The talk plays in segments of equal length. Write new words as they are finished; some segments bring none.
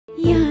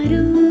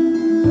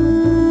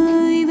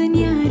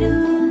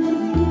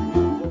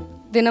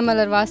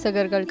தினமலர்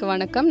வாசகர்களுக்கு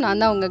வணக்கம்.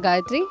 நான் தான் உங்கள்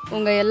காயத்ரி.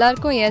 உங்கள்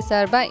எல்லாருக்கும் என்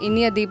சார்பாக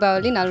இனிய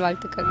தீபாவளி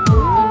நல்வாழ்த்துக்கள்.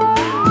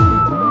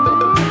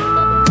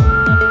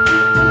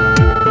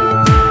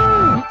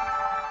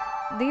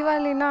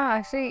 தீபாவளினா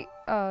ஆக்சுவலி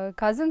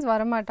கசின்ஸ்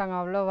வரமாட்டாங்க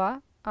அவ்வளோவா.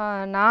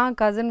 நான்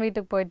கசின்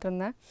வீட்டுக்கு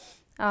போயிட்டுருந்தேன்.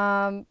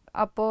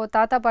 அப்போது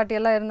தாத்தா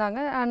பாட்டியெல்லாம் இருந்தாங்க.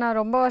 ஆனால்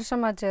ரொம்ப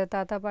வருஷமாச்சு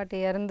தாத்தா பாட்டி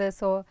இறந்து.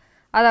 ஸோ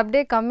அது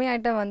அப்படியே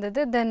கம்மியாகிட்டே வந்தது.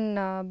 தென்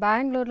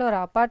பெங்களூரில் ஒரு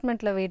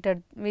அப்பார்ட்மெண்ட்டில்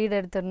வீடு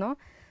எடுத்திருந்தோம்.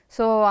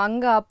 ஸோ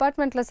அங்கே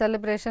அப்பார்ட்மெண்ட்டில்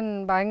செலிப்ரேஷன்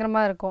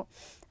பயங்கரமாக இருக்கும்.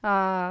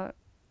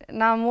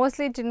 நான்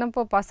மோஸ்ட்லி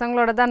சின்னப்போ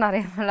பசங்களோட தான்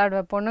நிறைய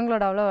விளாடுவேன்,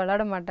 பொண்ணுங்களோட அவ்வளோ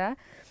விளாட மாட்டேன்.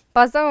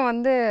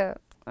 பசங்க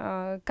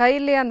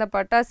கையிலே அந்த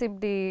பட்டாசு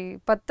இப்படி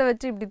பற்ற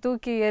வச்சு இப்படி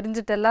தூக்கி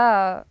எரிஞ்சிட்டெல்லாம்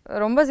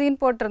ரொம்ப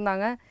சீன்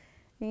போட்டிருந்தாங்க.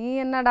 நீ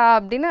என்னடா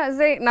அப்படின்னு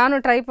சரி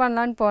நானும் ட்ரை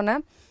பண்ணலான்னு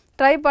போனேன்.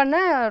 ட்ரை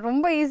பண்ணேன்,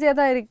 ரொம்ப ஈஸியாக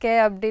தான் இருக்கே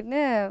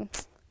அப்படின்னு.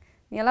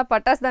 நீ எல்லாம்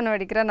பட்டாசு தானே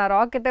வெடிக்கிறேன், நான்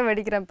ராக்கெட்டை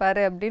வெடிக்கிறேன்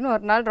பாரு அப்படின்னு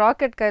ஒரு நாள்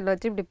ராக்கெட் கையில்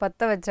வச்சு இப்படி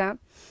பற்ற வச்சேன்.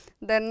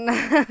 தென்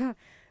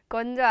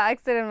கொஞ்சம்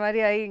ஆக்சிடென்ட்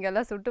மாதிரி ஆகி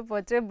இங்கெல்லாம் சுட்டு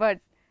போச்சு.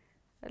 பட்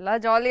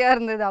எல்லாம் ஜாலியாக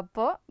இருந்தது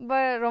அப்போது.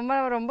 பட் ரொம்ப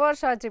ரொம்ப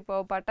வருஷம் ஆச்சு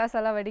இப்போது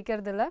பட்டாசெல்லாம்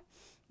வெடிக்கிறதில்ல.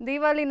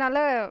 தீபாவளினால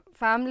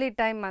ஃபேமிலி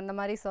டைம் அந்த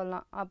மாதிரி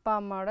சொல்லலாம், அப்பா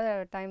அம்மாவோட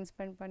டைம்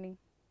ஸ்பெண்ட் பண்ணி.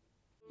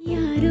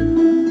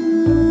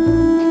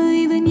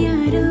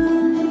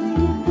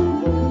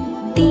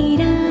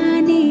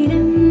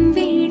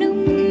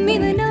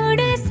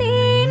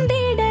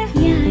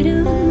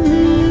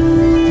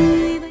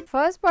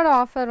 ஃபர்ஸ்ட் படம்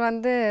ஆஃபர்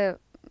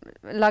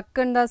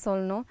லக்குன்னு தான்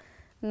சொல்லணும்.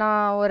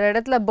 நான் ஒரு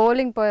இடத்துல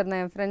போலிங்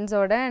போயிருந்தேன் என்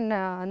ஃப்ரெண்ட்ஸோட. அண்ட்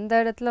அந்த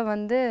இடத்துல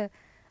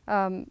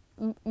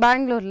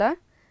பெங்களூரில்.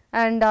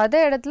 அண்ட் அதே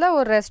இடத்துல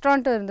ஒரு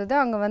ரெஸ்டாரண்ட்டும் இருந்தது.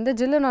 அங்கே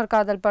ஜில்லுன்னு ஒரு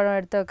காதல் படம்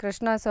எடுத்த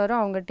கிருஷ்ணா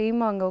சாரும் அவங்க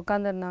டீமும் அங்கே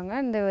உட்காந்துருந்தாங்க.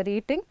 And Thevar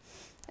eating.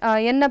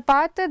 என்னை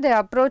பார்த்து தே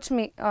அப்ரோச்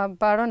மீ,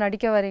 படம்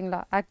நடிக்க வரீங்களா.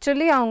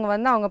 ஆக்சுவலி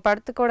அவங்க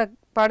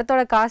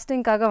படத்தோட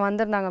காஸ்டிங்காக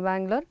வந்திருந்தாங்க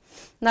பெங்களூர்.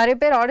 நிறைய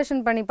பேர்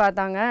ஆடிஷன் பண்ணி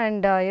பார்த்தாங்க.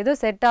 அண்ட்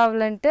எதுவும் செட்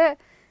ஆகலன்ட்டு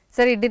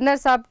சரி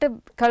டின்னர் சாப்பிட்டு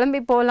கிளம்பி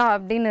போகலாம்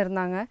அப்படின்னு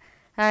இருந்தாங்க.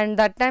 அண்ட்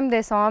தட் டைம் தே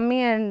சாமி.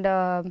 அண்ட்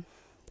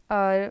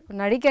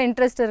நடிக்க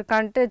இன்ட்ரெஸ்ட்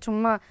இருக்கான்ட்டு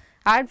சும்மா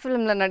ஆட்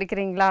ஃபிலிமில்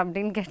நடிக்கிறீங்களா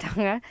அப்படின்னு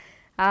கேட்டாங்க.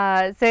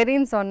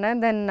 சரின்னு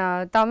சொன்னேன். தென்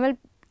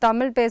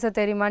தமிழ் பேச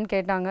தெரியுமான்னு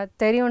கேட்டாங்க.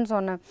 தெரியும்னு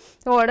சொன்னேன்.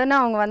 ஸோ உடனே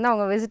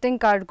அவங்க விசிட்டிங்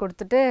கார்டு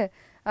கொடுத்துட்டு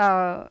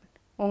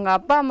உங்கள்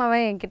அப்பா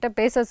அம்மாவை என்கிட்ட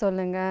பேச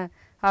சொல்லுங்கள்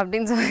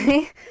அப்படின்னு சொல்லி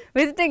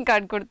விசிட்டிங்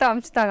கார்டு கொடுத்து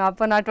அனுப்பிச்சிட்டாங்க.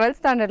 அப்போ நான் 12th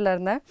ஸ்டாண்டர்டில்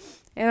இருந்தேன்.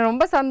 எனக்கு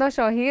ரொம்ப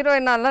சந்தோஷம்.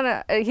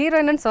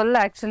 ஹீரோயின்னு சொல்ல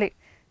ஆக்சுவலி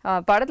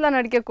படத்தில்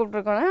நடிக்க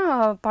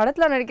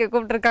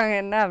கூப்பிட்ருக்காங்க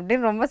என்ன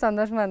அப்படின்னு ரொம்ப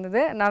சந்தோஷமாக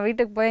இருந்தது. நான்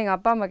வீட்டுக்கு போய் எங்கள்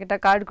அப்பா அம்மா கிட்ட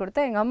கார்டு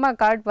கொடுத்தேன். எங்கள் அம்மா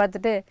கார்டு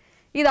பார்த்துட்டு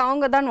இது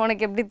அவங்க தான்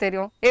உனக்கு எப்படி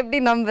தெரியும், எப்படி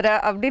நம்புகிற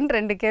அப்படின்னு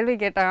 2 கேள்வி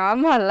கேட்டாங்க.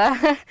 ஆமாம் இல்லை,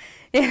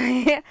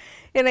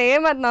 என்னை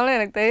ஏமாத்தினாலும்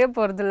எனக்கு தெரிய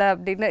போகிறதில்ல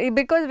அப்படின்னு.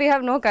 Because we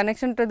have no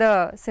connection to the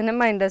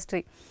cinema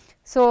industry.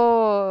 So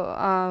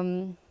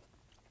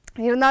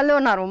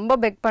இருந்தாலும் நான் ரொம்ப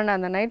பெக் பண்ணேன்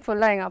அந்த நைட்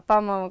ஃபுல்லாக எங்கள் அப்பா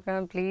அம்மாவுக்கு,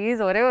 ப்ளீஸ்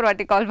ஒரே ஒரு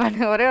வாட்டி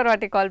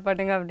கால்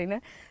பண்ணுங்க அப்படின்னு.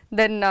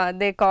 தென்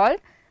தே call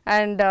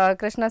and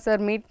Krishna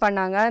sir meet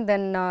பண்ணாங்க.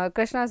 தென்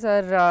Krishna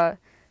sir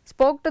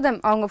spoke to them.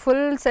 அவங்க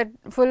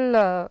ஃபுல்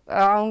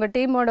அவங்க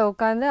டீமோட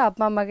உட்காந்து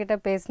அப்பா அம்மா கிட்ட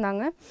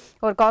பேசினாங்க.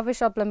 ஒரு காஃபி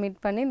ஷாப்பில் மீட்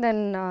பண்ணி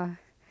தென்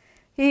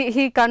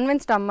ஹீ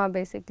கன்வின்ஸ்ட் அம்மா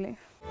பேசிக்லி.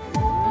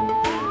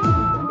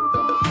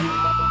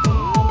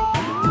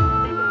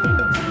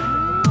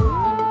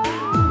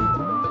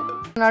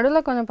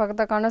 நடுவில் கொஞ்சம்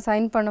பக்கத்தக்கான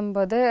சைன்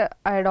பண்ணும்போது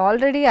I had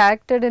already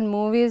acted in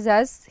movies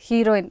as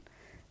heroine.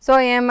 So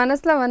என்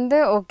மனசில்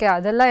ஓகே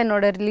அதெல்லாம்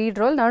என்னோடய லீட்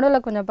ரோல்,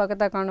 நடுவில் கொஞ்சம்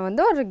பக்கத்தக்கான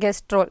ஒரு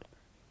கெஸ்ட் ரோல்,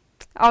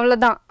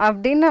 அவ்வளோதான்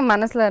அப்படின்னு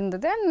மனசில்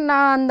இருந்தது.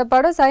 நான் அந்த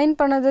படம் சைன்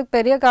பண்ணதுக்கு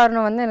பெரிய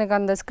காரணம் எனக்கு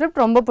அந்த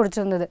ஸ்கிரிப்ட் ரொம்ப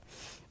பிடிச்சிருந்தது.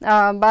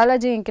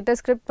 பாலாஜி என்கிட்ட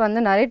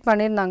ஸ்கிரிப்ட் நரேட்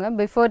பண்ணியிருந்தாங்க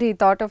before he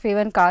thought of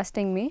even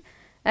costing me.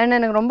 And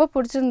எனக்கு ரொம்ப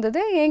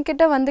பிடிச்சிருந்தது.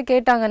 என்கிட்ட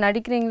கேட்டாங்க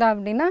நடிக்கிறீங்களா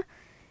அப்படின்னா.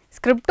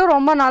 ஸ்கிரிப்டும்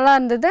ரொம்ப நல்லா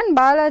இருந்தது. அண்ட்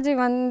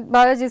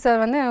பாலாஜி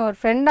சார் ஒரு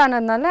ஃப்ரெண்ட்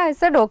ஆனதுனால ஐ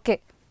set okay,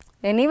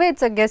 anyway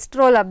it's a guest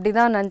role அப்படி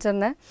தான்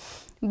நினச்சிருந்தேன்.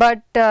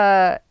 பட்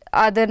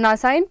அது நான்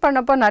சைன்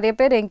பண்ணப்போ நிறைய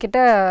பேர் என்கிட்ட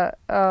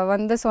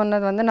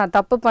சொன்னது நான்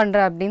தப்பு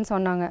பண்ணுறேன் அப்படின்னு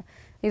சொன்னாங்க.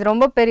 இது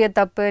ரொம்ப பெரிய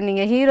தப்பு,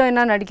 நீங்கள்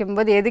ஹீரோயினாக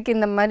நடிக்கும்போது எதுக்கு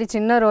இந்த மாதிரி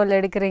சின்ன ரோல்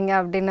எடுக்கிறீங்க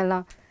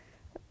அப்படின்னுலாம்.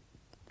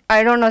 I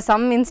don't know,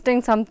 some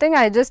instinct something,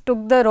 I just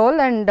took the role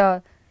and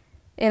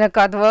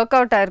எனக்கு அது ஒர்க்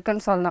அவுட்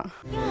ஆயிருக்குன்னு சொல்லலாம்.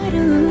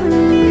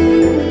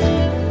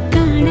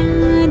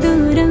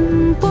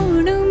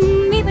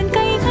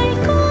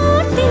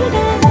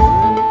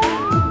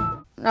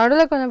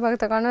 நடுவில் கொஞ்சம்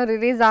பக்கத்துக்கான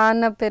ரிலீஸ்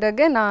ஆன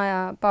பிறகு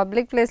நான்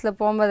பப்ளிக் பிளேஸில்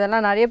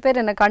போகும்போதெல்லாம் நிறைய பேர்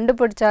என்னை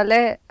கண்டுபிடிச்சாலே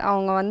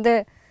அவங்க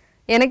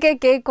எனக்கே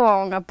கேட்கும்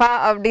அவங்க அப்பா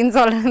அப்படின்னு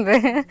சொல்கிறது.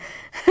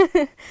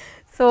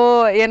 ஸோ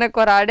எனக்கு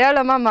ஒரு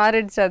அடையாளமாக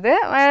மாறிடுச்சு அது.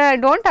 I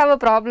don't have a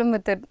problem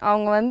with it.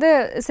 அவங்க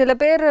சில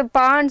பேர்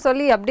பான்னு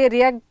சொல்லி அப்படியே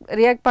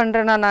ரியாக்ட்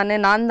பண்ணுறேன்னா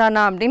நான்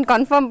தானா அப்படின்னு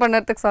கன்ஃபார்ம்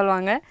பண்ணுறதுக்கு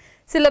சொல்லுவாங்க.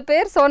 சில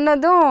பேர்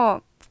சொன்னதும்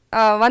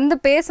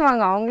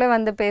பேசுவாங்க,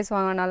 அவங்களே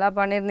பேசுவாங்க, நல்லா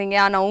பண்ணியிருந்தீங்க,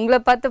 ஆனால் உங்களை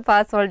பார்த்து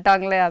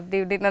சொல்லிட்டாங்களே அப்படி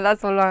இப்படின்னு எல்லாம்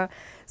சொல்லுவாங்க.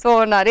 ஸோ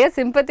நிறைய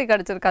சிம்பத்தி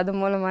கிடச்சிருக்கு அது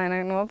மூலமாக,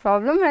 எனக்கு நோ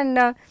ப்ராப்ளம். அண்ட்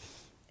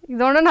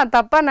இதோட நான்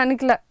தப்பாக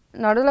நினைக்கல.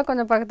 நடுவில்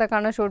கொஞ்சம்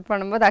பக்கத்தக்கான ஷூட்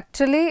பண்ணும்போது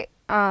ஆக்சுவலி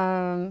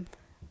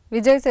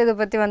விஜய்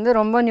சேதுபதி வந்து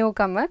ரொம்ப நியூ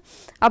கம்மர்.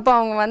 அப்போ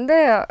அவங்க வந்து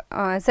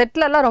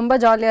செட்லலாம் ரொம்ப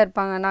ஜாலியாக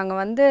இருப்பாங்க.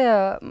 நாங்கள் வந்து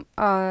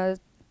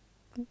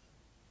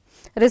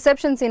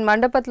ரிசப்ஷன் சீன்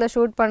மண்டபத்தில்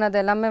ஷூட் பண்ணது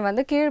எல்லாமே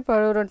வந்து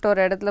கீழ்பழூர்ன்ட்டு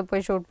ஒரு இடத்துல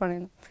போய் ஷூட்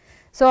பண்ணியிருந்தோம்.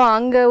 ஸோ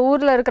அங்கே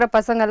ஊரில் இருக்கிற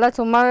பசங்கள்லாம்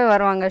சும்மாவே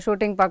வருவாங்க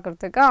ஷூட்டிங்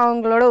பார்க்குறதுக்கு.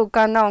 அவங்களோட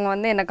உட்காந்து அவங்க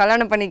வந்து என்னை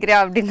கல்யாணம் பண்ணிக்கிறியா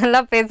அப்படின்னு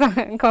எல்லாம்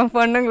பேசுவாங்க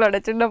பொண்ணுங்களோட,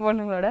 சின்ன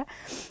பொண்ணுங்களோட.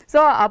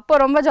 ஸோ அப்போ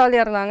ரொம்ப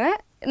ஜாலியாக இருந்தாங்க.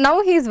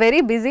 Now he is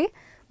very busy.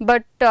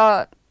 But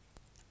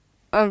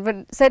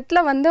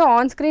settle வந்து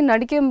ஆன்ஸ்க்ரீன்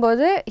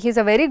நடிக்கும்போது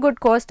he's a very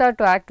good co-star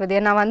to act with.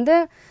 நான் வந்து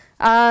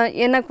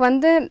எனக்கு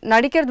வந்து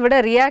நடிக்கிறத விட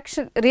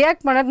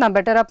ரியாக்ட் பண்ணது நான்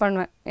பெட்டராக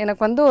பண்ணுவேன்.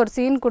 எனக்கு வந்து ஒரு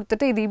சீன்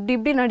கொடுத்துட்டு இது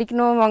இப்படி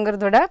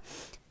நடிக்கணுங்கிறத விட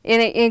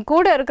என்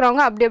கூட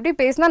இருக்கிறவங்க அப்படி எப்படி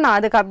பேசினா நான்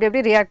அதுக்கு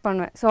அப்படி ரியாக்ட்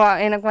பண்ணுவேன். ஸோ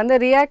எனக்கு வந்து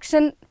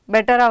ரியாக்ஷன்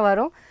பெட்டராக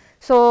வரும்.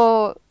 ஸோ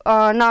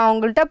நான்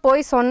அவங்கள்ட்ட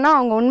போய் சொன்னால்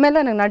அவங்க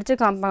உண்மையில் எனக்கு நடிச்சு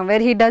காமிப்பாங்க.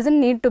 Where he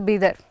doesn't need to be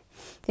there.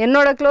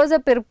 என்னோடய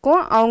க்ளோஸ்அப்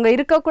இருக்கும், அவங்க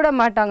இருக்கக்கூட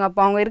மாட்டாங்க.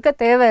 அப்போ அவங்க இருக்க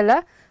தேவையில்லை.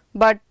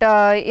 பட்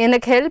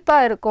எனக்கு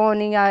ஹெல்ப்பாக இருக்கும்.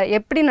 நீங்கள்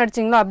எப்படி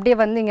நடிச்சிங்களோ அப்படியே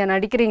வந்து இங்கே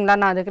நடிக்கிறீங்களா,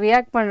 நான் அதுக்கு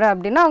ரியாக்ட் பண்ணுறேன்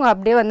அப்படின்னா அவங்க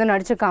அப்படியே வந்து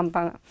நடிச்சு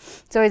காமிப்பாங்க.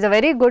 So it's a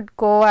very good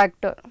go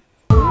actor.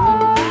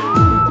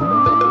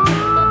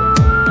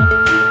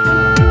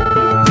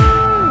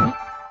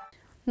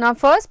 நான்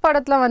ஃபர்ஸ்ட்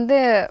படத்தில் வந்து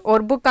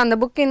ஒரு புக், அந்த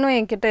புக் இன்னும்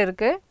என்கிட்ட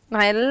இருக்குது.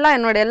 நான்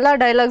என்னோடய எல்லா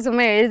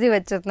டைலாக்ஸுமே எழுதி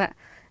வச்சுருந்தேன்.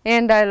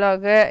 என்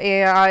டைலாகு,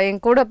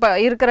 என் கூட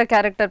இருக்கிற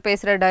கேரக்டர்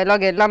பேசுகிற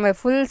டைலாக் எல்லாமே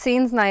ஃபுல்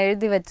சீன்ஸ் நான்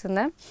எழுதி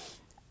வச்சுருந்தேன்.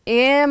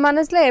 என்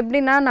மனசில்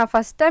எப்படின்னா, நான்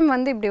ஃபஸ்ட் டைம்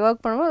வந்து இப்படி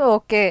ஒர்க் பண்ணும்போது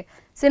ஓகே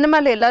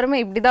சினிமாவில் எல்லாருமே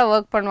இப்படி தான்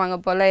ஒர்க் பண்ணுவாங்க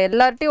போல்,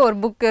 எல்லார்ட்டையும் ஒரு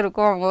புக்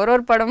இருக்கும், அவங்க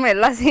ஒரு படமும்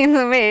எல்லா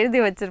சீன்ஸுமே எழுதி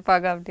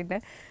வச்சுருப்பாங்க அப்படின்னு.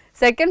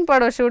 செகண்ட்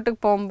படம் ஷூட்டுக்கு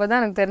போகும்போது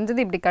தான் எனக்கு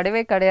தெரிஞ்சது இப்படி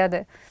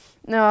கிடையாது.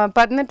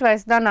 18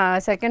 வயசு தான்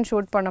நான் செகண்ட்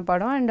ஷூட் பண்ண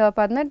படம். அண்ட்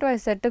 18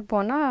 வயசு செட்டுக்கு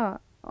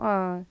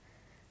போனால்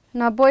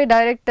நான் போய்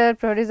டைரக்டர்,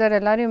 ப்ரொடியூசர்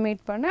எல்லாரையும்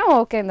மீட் பண்ணேன்.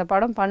 ஓகே இந்த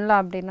படம்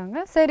பண்ணலாம் அப்படின்னாங்க.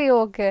 சரி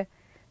ஓகே,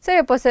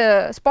 சரி இப்போ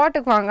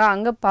ஸ்பாட்டுக்கு வாங்க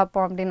அங்கே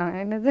பார்ப்போம் அப்படின்னாங்க.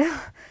 என்னது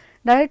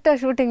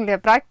டைரக்டர் ஷூட்டிங்லையா,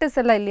 ப்ராக்டிஸ்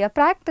எல்லாம் இல்லையா?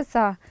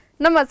 ப்ராக்டிஸா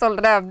என்னம்மா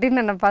சொல்கிறேன்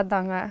அப்படின்னு என்னை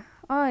பார்த்தாங்க.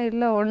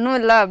 இல்லை ஒன்றும்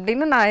இல்லை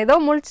அப்படின்னு நான் ஏதோ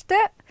முடிச்சுட்டு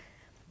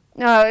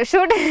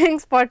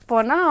ஷூட்டிங் ஸ்பாட்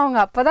போனால் அவங்க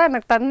அப்போ தான்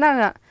எனக்கு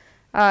தந்தாங்க,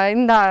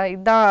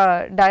 இதான்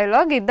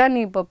டயலாக், இதான் நீ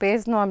இப்போ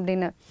பேசணும்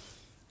அப்படின்னு.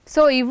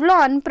 ஸோ இவ்வளோ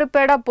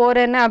அன்ப்ரிப்பேர்டாக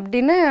போகிறேன்னு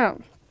அப்படின்னு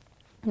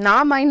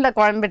நான் மைண்டில்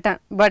குழம்பிட்டேன்.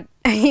 பட்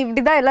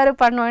இப்படி தான் எல்லோரும்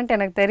பண்ணுவான்ட்டு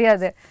எனக்கு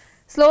தெரியாது.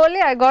 Slowly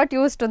I got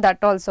use to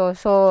that also.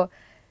 So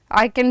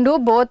I can do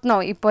both no.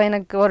 இப்போ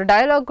எனக்கு ஒரு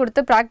டயலாக்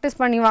கொடுத்து ப்ராக்டிஸ்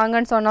பண்ணி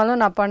வாங்கன்னு சொன்னாலும்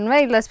நான்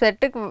பண்ணுவேன், இல்லை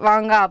ஸ்பெட்டுக்கு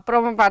வாங்க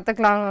அப்புறமா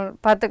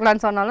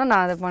பார்த்துக்கலான்னு சொன்னாலும்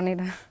நான் அதை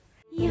பண்ணிடுவேன்.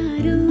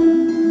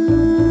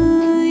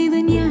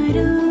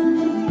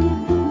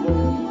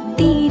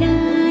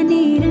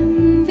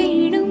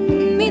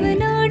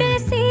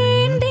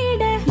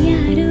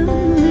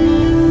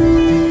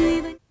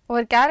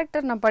 ஒரு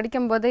கேரக்டர் நான்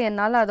படிக்கும்போது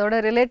என்னால் அதோட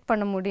ரிலேட்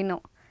பண்ண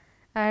முடியணும்.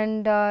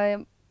 அண்ட்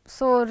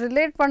ஸோ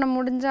ரிலேட் பண்ண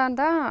முடிஞ்சால்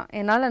தான்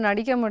என்னால்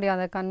நடிக்க முடியும்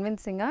அதை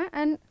கன்வின்சிங்காக.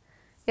 அண்ட்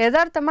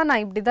யதார்த்தமாக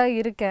நான் இப்படி தான்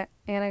இருக்கேன்.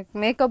 எனக்கு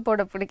மேக்கப்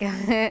போட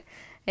பிடிக்காது,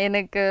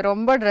 எனக்கு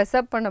ரொம்ப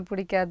ட்ரெஸ்அப் பண்ண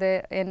பிடிக்காது.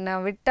 என்னை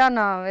விட்டால்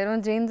நான்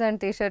வெறும் ஜீன்ஸ்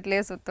அண்ட்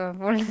டிஷர்ட்லேயே சுற்றுவேன்,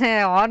 ஃபுல்லு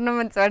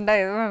ஆர்னமெண்ட்ஸ்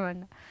வேண்டாம், எதுவுமே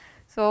வேண்டாம்.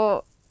 So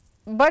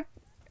but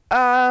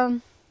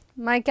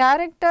my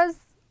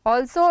characters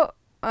also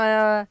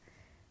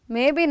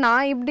maybe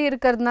நான் இப்படி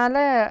இருக்கிறதுனால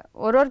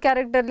ஒரு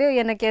கேரக்டர்லேயும்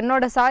எனக்கு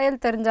என்னோடய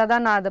சாயல் தெரிஞ்சால்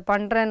தான் நான் அதை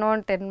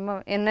பண்ணுறேனோன்ட்டு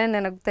என்னன்னு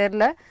எனக்கு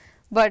தெரில.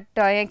 பட்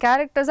என்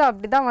கேரக்டர்ஸும்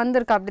அப்படி தான்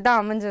வந்திருக்கு, அப்படி தான்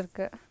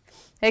அமைஞ்சிருக்கு.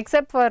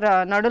 எக்ஸப்ட் ஃபார்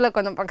நடுவில்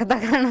கொஞ்சம்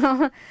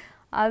பக்கத்தாக்கணும்.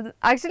 அது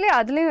ஆக்சுவலி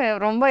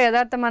அதுலேயும் ரொம்ப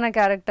யதார்த்தமான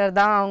கேரக்டர்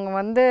தான். அவங்க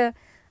வந்து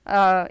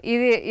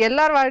இது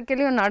எல்லார்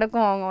வாழ்க்கையிலையும்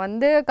நடக்கும். அவங்க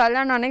வந்து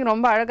கல்யாணம் அன்னைக்கு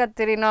ரொம்ப அழகாக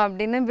தெரியணும்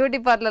அப்படின்னு பியூட்டி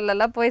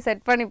பார்லர்லலாம் போய்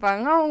செட்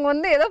பண்ணிப்பாங்க. அவங்க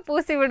வந்து ஏதோ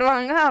பூசி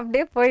விடுவாங்க,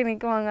 அப்படியே போய்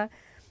நிற்குவாங்க.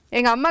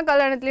 எங்கள் அம்மா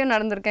கல்யாணத்துலேயும்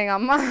நடந்திருக்கு. எங்கள்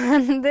அம்மா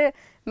வந்து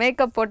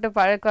மேக்கப் போட்டு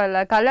பழக்கம்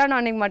இல்லை, கல்யாணம்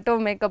அன்றைக்கி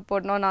மட்டும் மேக்கப்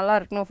போடணும், நல்லா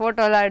இருக்கணும்,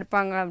 ஃபோட்டோலாம்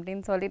எடுப்பாங்க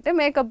அப்படின்னு சொல்லிட்டு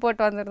மேக்கப்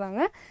போட்டு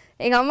வந்துருந்தாங்க.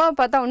 எங்கள் அம்மாவை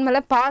பார்த்தா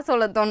உண்மையிலே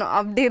சொல்ல தோணும்,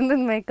 அப்படி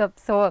இருந்தது மேக்கப்.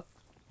 ஸோ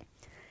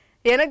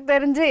எனக்கு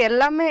தெரிஞ்சு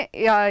எல்லாமே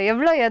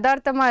எவ்வளோ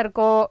யதார்த்தமாக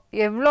இருக்கோ,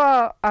 எவ்வளோ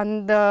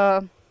அந்த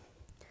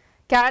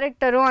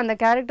கேரக்டரும் அந்த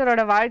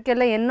கேரக்டரோட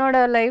வாழ்க்கையில்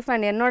என்னோடய லைஃப்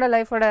அண்ட் என்னோடய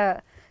லைஃபோட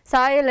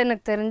சாயல்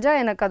எனக்கு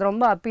தெரிஞ்சால் எனக்கு அது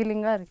ரொம்ப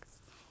அப்பீலிங்காக இருக்குது.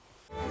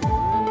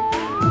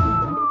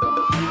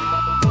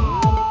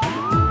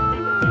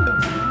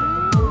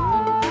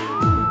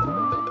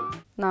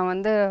 நான்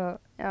வந்து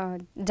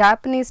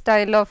Japanese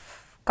style of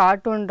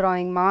cartoon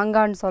drawing,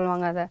 மாங்கான்னு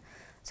சொல்லுவாங்க அதை.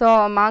 ஸோ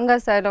மாங்கா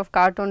ஸ்டைல் ஆஃப்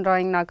கார்ட்டூன்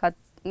ட்ராயிங்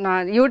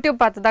நான் யூடியூப்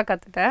பார்த்து தான்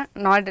கற்றுட்டேன்.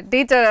 நான்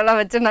டீச்சர் எல்லாம்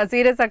வச்சு நான்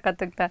சீரியஸாக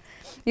கற்றுக்கிட்டேன்.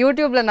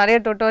 யூடியூப்பில் நிறைய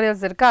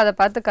டுட்டோரியல்ஸ் இருக்குது, அதை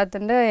பார்த்து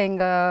கற்றுட்டு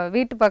எங்கள்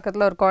வீட்டு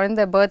பக்கத்தில் ஒரு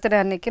குழந்தை பர்த்டே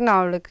அன்றைக்கி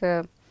நான்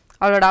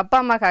அவளோட அப்பா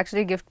அம்மாவுக்கு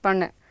ஆக்சுவலி கிஃப்ட்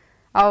பண்ணேன்.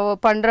 அவள்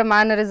பண்ணுற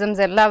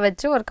மேனரிசம்ஸ் எல்லாம்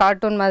வச்சு ஒரு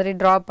கார்ட்டூன் மாதிரி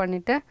ட்ரா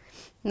பண்ணிவிட்டு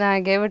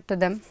நான் gave it to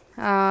them.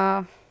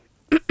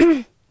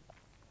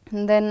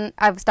 Then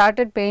I've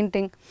started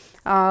painting.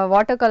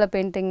 Water colour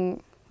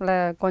பெயிண்டிங்கில்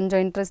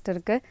கொஞ்சம் இன்ட்ரெஸ்ட்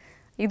இருக்குது.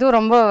 இதுவும்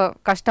ரொம்ப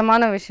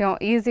கஷ்டமான விஷயம்,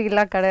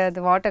 ஈஸிலாம் கிடையாது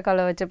வாட்டர்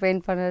கலர் வச்சு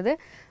பெயிண்ட் பண்ணுறது.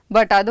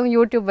 பட் அதுவும்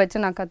யூடியூப்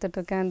வச்சு நான்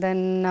கற்றுட்ருக்கேன்.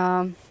 தென்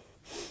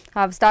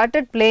ஐவ்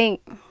ஸ்டார்டட் பிளேயிங்.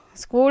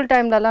 ஸ்கூல்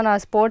டைம்லலாம்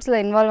நான்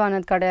ஸ்போர்ட்ஸில் இன்வால்வ்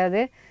ஆனது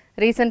கிடையாது.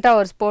 ரீசெண்டாக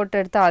ஒரு ஸ்போர்ட்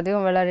எடுத்து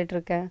அதையும்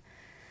விளையாடிட்டுருக்கேன்.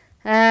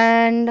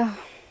 அண்ட்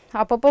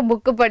அப்பப்போ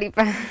புக்கு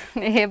படிப்பேன்.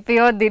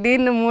 எப்பயோ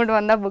திடீர்னு மூடு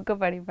வந்தால் புக்கு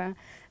படிப்பேன்.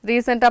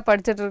 ரீசெண்டாக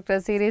படிச்சுட்ருக்கிற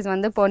சீரீஸ்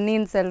வந்து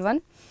Ponniyin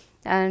Selvan.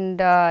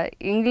 And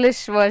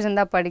English version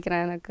தான்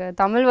படிக்கிறேன். எனக்கு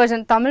தமிழ்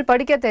வெர்ஷன் தமிழ்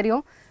படிக்க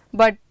தெரியும்.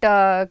 பட்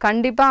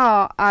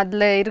கண்டிப்பாக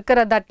அதில் இருக்கிற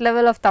தட்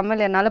லெவல் ஆஃப்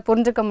தமிழ் என்னால்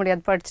புரிஞ்சுக்க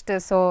முடியாது படிச்சுட்டு.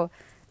 ஸோ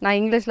நான்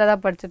இங்கிலீஷில்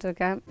தான்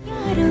படிச்சுட்ருக்கேன்.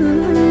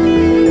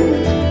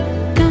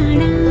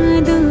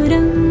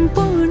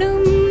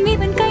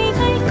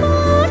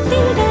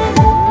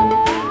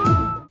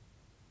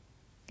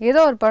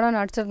 ஏதோ ஒரு படம்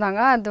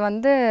நடிச்சிருந்தாங்க. அது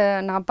வந்து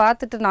நான்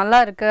பார்த்துட்டு நல்லா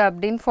இருக்குது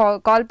அப்படின்னு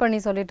கால் பண்ணி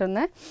சொல்லிட்டு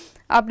இருந்தேன்.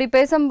 அப்படி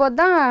பேசும்போது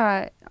தான்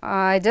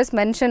I just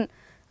mention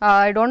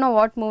I don't know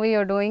what movie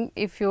you're doing,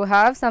 if you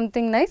have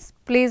something nice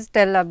please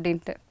tell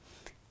அப்படின்ட்டு.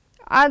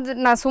 அது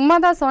நான் சும்மா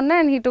தான் சொன்னேன்.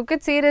 And he took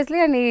it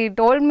seriously and he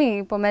told me,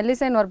 இப்போ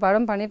மெல்லிசைன் ஒரு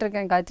படம்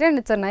பண்ணிகிட்ருக்கேன் காய்ச்சி,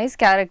 and it's a nice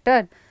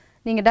character,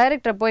 நீங்கள்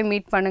டைரக்டரை போய்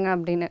மீட் பண்ணுங்கள்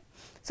அப்படின்னு.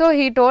 ஸோ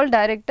ஹீ டோல்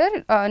டைரக்டர்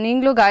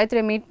நீங்களும்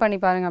காயத்ரியை மீட் பண்ணி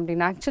பாருங்கள்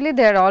அப்படின்னு. Actually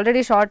they're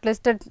already short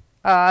listed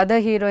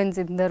other heroines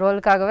இந்த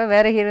ரோலுக்காகவே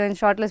வேறு ஹீரோயின்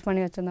ஷார்ட் லிஸ்ட்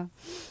பண்ணி வச்சுருந்தாங்க.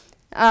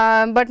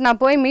 பட் நான்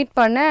போய் மீட்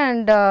பண்ணேன்.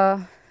 அண்ட்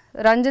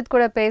ரஞ்சித்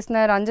கூட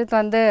பேசினேன். ரஞ்சித்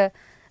வந்து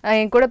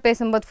என் கூட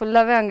பேசும்போது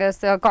ஃபுல்லாகவே அங்கே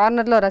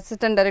கார்னரில் ஒரு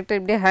அசிஸ்டன்ட் டைரக்டர்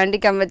இப்படியே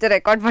ஹேண்டிகேம் வச்சு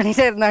ரெக்கார்ட்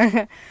பண்ணிகிட்டே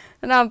இருந்தாங்க.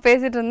 நான்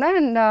பேசிகிட்டு இருந்தேன்.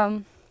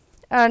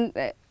 அண்ட்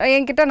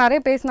என்கிட்ட நிறைய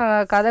பேசினாங்க,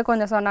 கதை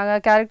கொஞ்சம் சொன்னாங்க,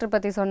 கேரக்டர்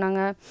பற்றி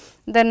சொன்னாங்க.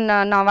 தென்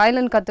நான்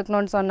வயலின்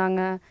கற்றுக்கணுன்னு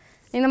சொன்னாங்க.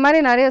 இந்த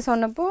மாதிரி நிறைய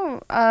சொன்னப்போ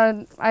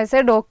ஐ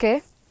செட் ஓகே.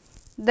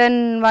 தென்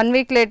 1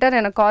 week லேட்டர்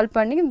எனக்கு கால்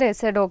பண்ணி they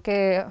said okay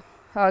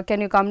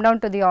can you come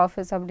down to the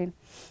office அப்படின்னு.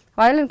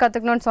 வயலின்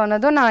கற்றுக்கணுன்னு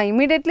சொன்னதும் நான்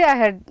இமீடியட்லி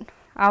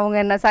அவங்க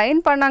என்ன சைன்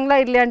பண்ணாங்களா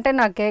இல்லையான்ட்டு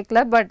நான்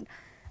கேட்கல. பட்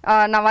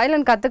நான்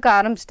வயலின் கற்றுக்க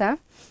ஆரம்பிச்சிட்டேன்.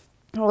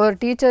 ஒரு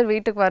டீச்சர்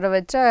வீட்டுக்கு வர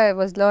வச்சு I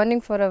was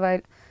learning for a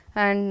while.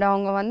 And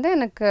அவங்க வந்து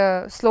எனக்கு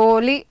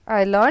slowly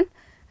I learn.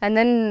 And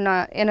then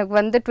எனக்கு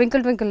வந்து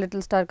ட்விங்கிள் ட்விங்கிள்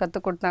லிட்டில் ஸ்டார்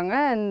கற்றுக் கொடுத்தாங்க.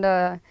 அண்ட்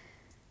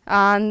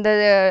அந்த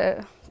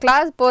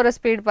கிளாஸ் போகிற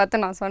ஸ்பீட்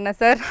பார்த்து நான் சொன்னேன்,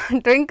 சார்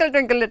ட்விங்கிள்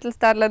ட்விங்கிள் லிட்டில்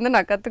ஸ்டார்லேருந்து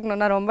நான்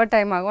கற்றுக்கணுன்னா ரொம்ப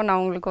டைம் ஆகும், நான்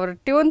உங்களுக்கு ஒரு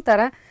டியூன்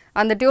தரேன்,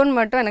 அந்த டியூன்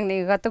மட்டும் எனக்கு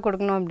நீங்கள் கற்றுக்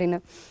கொடுக்கணும் அப்படின்னு.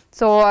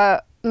 ஸோ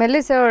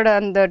மெல்லிசையோட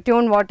அந்த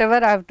tune what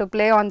ever I have to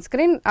play on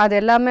screen அது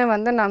எல்லாமே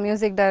வந்து நான்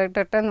மியூசிக்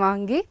டைரக்டர்கிட்ட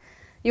வாங்கி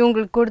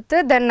இவங்களுக்கு கொடுத்து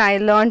தென் ஐ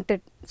லேர்ன்ட்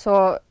இட். ஸோ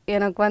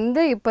எனக்கு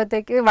வந்து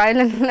இப்போதைக்கு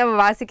வயலினில்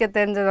வாசிக்க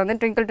தெரிஞ்சது வந்து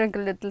twinkle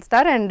twinkle little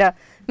star and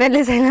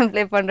மெல்லிசையில்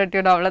play பண்ணுற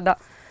டியூன்,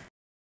 அவ்வளோதான்.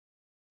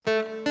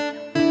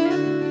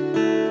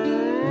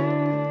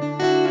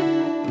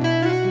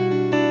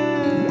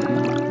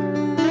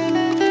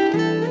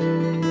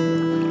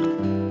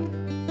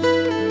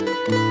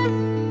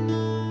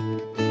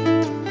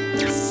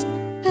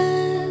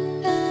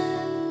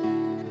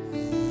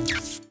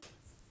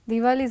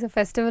 Diwali is a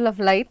festival of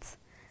lights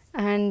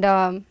and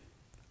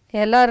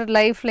எல்லார்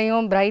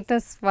லைஃப்லேயும்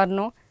பிரைட்னஸ்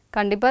வரணும்.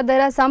 கண்டிப்பாக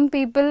there are some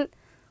people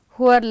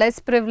who are less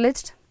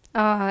privileged.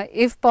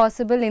 if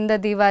possible இந்த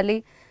தீபாவளி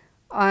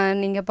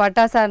நீங்கள்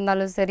பட்டாசாக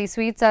இருந்தாலும் சரி,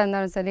 ஸ்வீட்ஸாக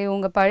இருந்தாலும் சரி,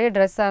 உங்கள் பழைய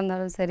ட்ரெஸ்ஸாக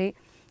இருந்தாலும் சரி,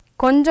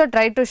 கொஞ்சம்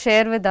try to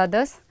share with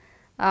others.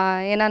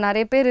 ஏன்னா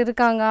நிறைய பேர்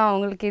இருக்காங்க,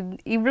 அவங்களுக்கு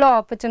இவ்வளோ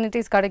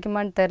ஆப்பர்ச்சுனிட்டிஸ்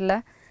கிடைக்குமான்னு தெரில.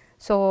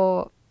 ஸோ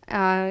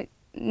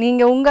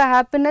நீங்கள் உங்கள்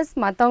ஹாப்பினஸ்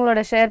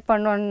மற்றவங்களோட ஷேர்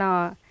பண்ணணுன்னு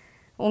நான்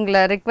உங்களை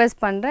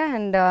ரிக்வெஸ்ட் பண்ணுறேன்.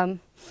 அண்ட்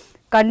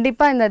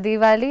கண்டிப்பாக இந்த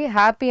தீபாவளி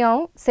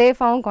ஹாப்பியாகவும்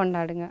சேஃபாகவும்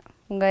கொண்டாடுங்க.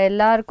 உங்கள்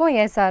எல்லாருக்கும்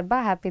என்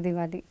சார்பாக ஹாப்பி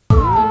தீபாவளி.